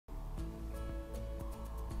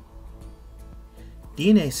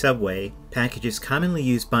DNA Subway packages commonly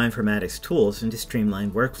used bioinformatics tools into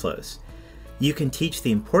streamlined workflows. You can teach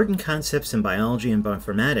the important concepts in biology and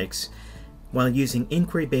bioinformatics while using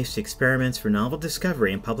inquiry-based experiments for novel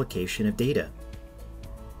discovery and publication of data.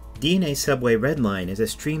 DNA Subway Redline is a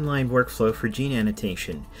streamlined workflow for gene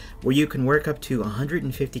annotation, where you can work up to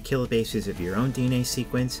 150 kilobases of your own DNA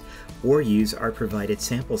sequence or use our provided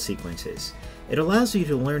sample sequences. It allows you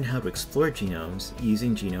to learn how to explore genomes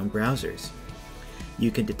using genome browsers. You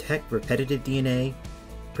can detect repetitive DNA,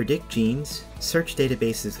 predict genes, search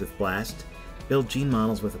databases with BLAST, build gene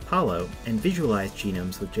models with Apollo, and visualize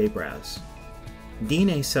genomes with JBrowse.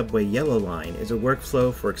 DNA Subway Yellow Line is a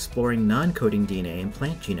workflow for exploring non-coding DNA in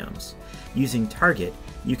plant genomes. Using Target,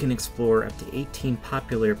 you can explore up to 18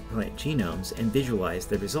 popular plant genomes and visualize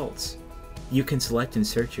the results. You can select and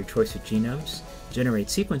search your choice of genomes, generate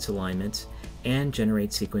sequence alignments, and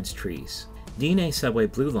generate sequence trees. DNA Subway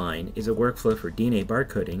Blue Line is a workflow for DNA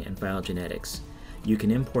barcoding and phylogenetics. You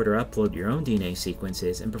can import or upload your own DNA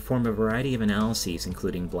sequences and perform a variety of analyses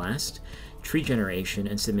including BLAST, tree generation,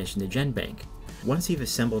 and submission to GenBank. Once you've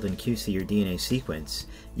assembled and QC your DNA sequence,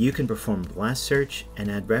 you can perform BLAST search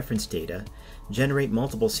and add reference data, generate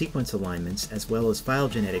multiple sequence alignments as well as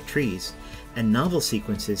phylogenetic trees, and novel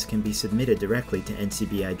sequences can be submitted directly to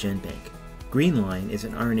NCBI GenBank. Greenline is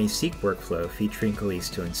an RNA-Seq workflow featuring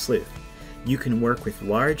Callisto and Sleuth. You can work with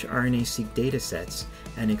large RNA-Seq datasets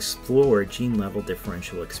and explore gene-level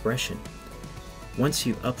differential expression. Once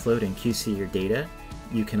you upload and QC your data,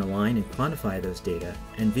 you can align and quantify those data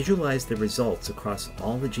and visualize the results across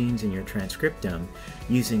all the genes in your transcriptome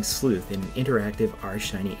using Sleuth in an interactive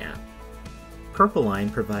RShiny app. Purple Line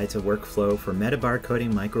provides a workflow for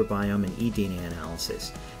metabarcoding, microbiome, and eDNA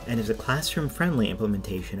analysis, and is a classroom-friendly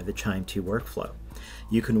implementation of the QIIME workflow.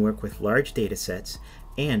 You can work with large datasets,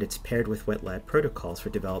 and it's paired with wet lab protocols for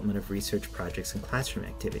development of research projects and classroom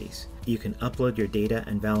activities. You can upload your data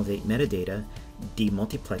and validate metadata,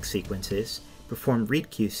 demultiplex sequences, perform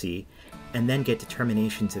read-QC, and then get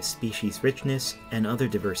determinations of species richness and other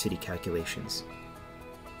diversity calculations.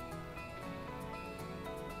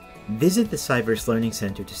 Visit the CyVerse Learning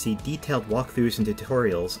Center to see detailed walkthroughs and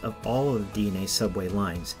tutorials of all of the DNA Subway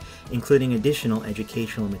lines, including additional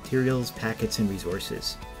educational materials, packets, and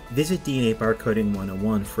resources. Visit DNA Barcoding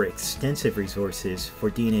 101 for extensive resources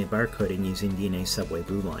for DNA barcoding using DNA Subway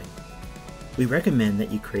Blue Line. We recommend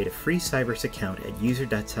that you create a free CyVerse account at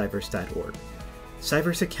user.CyVerse.org.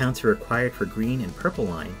 CyVerse accounts are required for Green and Purple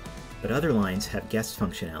Line, but other lines have guest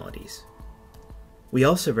functionalities. We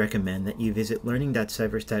also recommend that you visit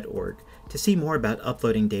learning.CyVerse.org to see more about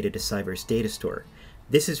uploading data to CyVerse Data Store.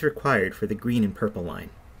 This is required for the Green and Purple Line.